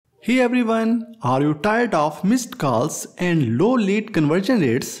Hey everyone, are you tired of missed calls and low lead conversion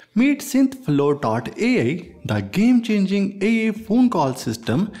rates? Meet SynthFlow.ai, the game-changing AI phone call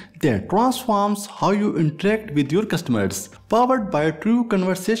system that transforms how you interact with your customers. Powered by true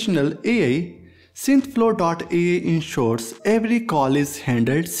conversational AI, SynthFlow.ai ensures every call is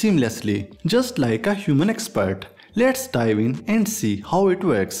handled seamlessly, just like a human expert. Let's dive in and see how it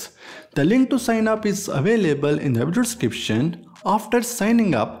works. The link to sign up is available in the video description. After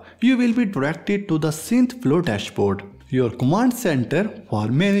signing up, you will be directed to the SynthFlow dashboard, your command center for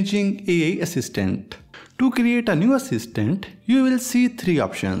managing AI assistant. To create a new assistant, you will see three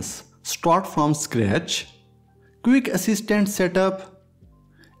options: Start from scratch, Quick Assistant Setup,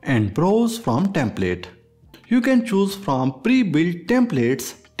 and Browse from template. You can choose from pre-built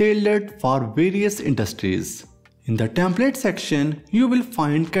templates tailored for various industries. In the template section, you will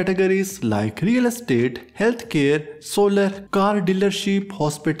find categories like real estate, healthcare, solar, car dealership,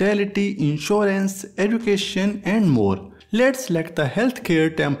 hospitality, insurance, education, and more. Let's select the healthcare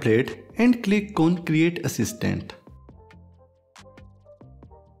template and click on Create Assistant.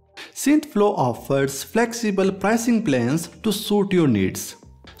 SynthFlow offers flexible pricing plans to suit your needs.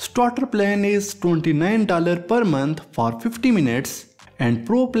 Starter plan is $29 per month for 50 minutes. And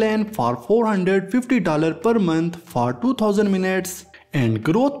Pro plan for $450 per month for 2000 minutes, and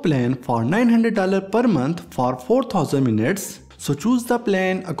Growth plan for $900 per month for 4000 minutes. So choose the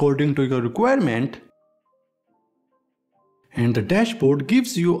plan according to your requirement. And the dashboard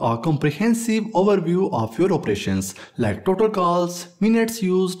gives you a comprehensive overview of your operations like total calls, minutes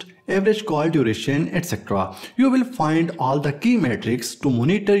used, average call duration, etc. You will find all the key metrics to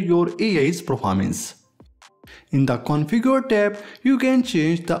monitor your AI's performance. In the Configure tab, you can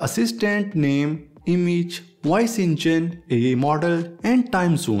change the assistant name, image, voice engine, AI model, and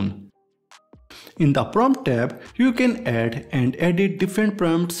time zone. In the Prompt tab, you can add and edit different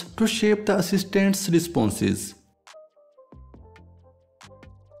prompts to shape the assistant's responses.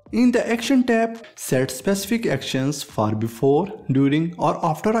 In the Action tab, set specific actions for before, during, or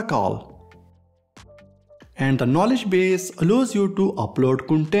after a call. And the knowledge base allows you to upload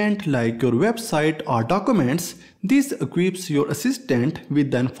content like your website or documents. This equips your assistant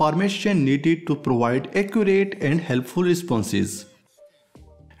with the information needed to provide accurate and helpful responses.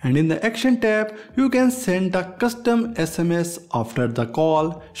 And in the Action tab, you can send a custom SMS after the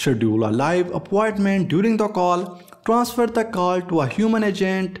call, schedule a live appointment during the call, transfer the call to a human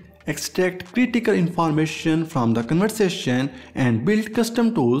agent, extract critical information from the conversation, and build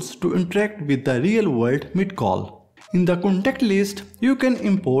custom tools to interact with the real world mid-call. In the contact list, you can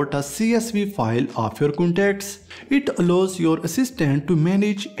import a CSV file of your contacts. It allows your assistant to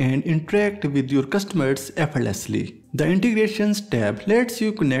manage and interact with your customers effortlessly. The Integrations tab lets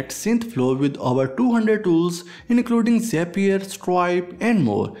you connect SynthFlow with over 200 tools including Zapier, Stripe, and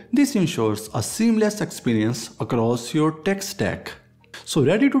more. This ensures a seamless experience across your tech stack. So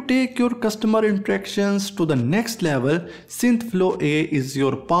ready to take your customer interactions to the next level? SynthFlow AI is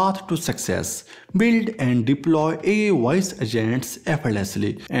your path to success. Build and deploy AI voice agents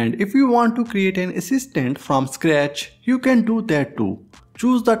effortlessly. And if you want to create an assistant from scratch, you can do that too.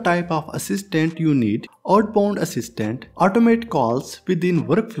 Choose the type of assistant you need: outbound assistant, automate calls within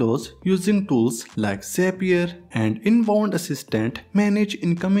workflows using tools like Zapier, and inbound assistant, manage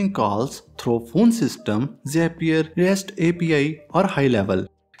incoming calls through phone system, Zapier, REST API, or high level.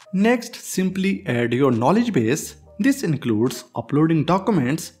 Next, simply add your knowledge base. This includes uploading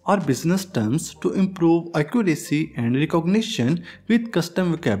documents or business terms to improve accuracy and recognition with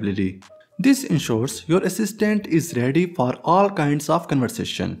custom vocabulary. This ensures your assistant is ready for all kinds of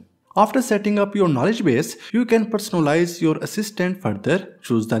conversation. After setting up your knowledge base, you can personalize your assistant further,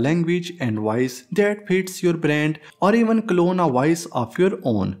 choose the language and voice that fits your brand, or even clone a voice of your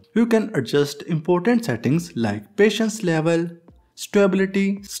own. You can adjust important settings like patience level,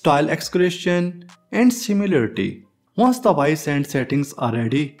 stability, style expression, and similarity. Once the voice and settings are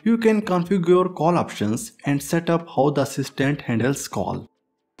ready, you can configure call options and set up how the assistant handles call.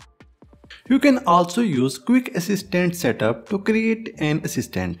 You can also use Quick Assistant Setup to create an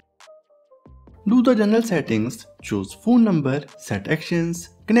assistant. Do the general settings, choose phone number, set actions,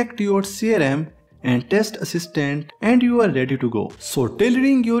 connect to your CRM, and test assistant, and you are ready to go. So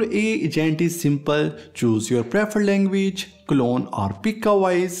tailoring your AI agent is simple. Choose your preferred language, clone or pick a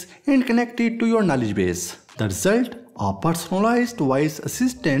voice, and connect it to your knowledge base. The result? A personalized voice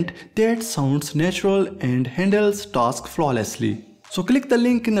assistant that sounds natural and handles tasks flawlessly. So click the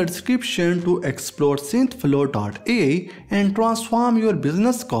link in the description to explore SynthFlow.ai and transform your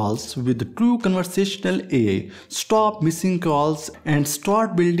business calls with true conversational AI. Stop missing calls and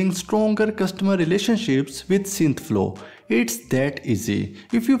start building stronger customer relationships with SynthFlow. It's that easy.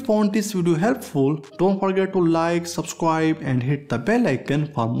 If you found this video helpful, don't forget to like, subscribe and hit the bell icon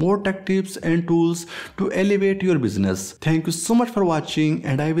for more tech tips and tools to elevate your business. Thank you so much for watching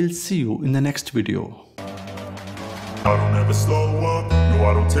and I will see you in the next video. I don't ever slow up, no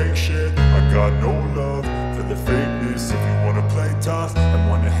I don't take shit. I got no love for the fakeness. If you wanna play tough and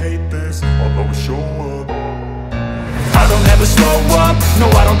wanna hate this, I'll always show up. I don't ever slow up, no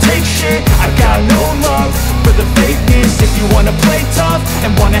I don't take shit. I got no love for the fakeness. If you wanna play tough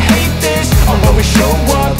and wanna hate this, I'll always show up.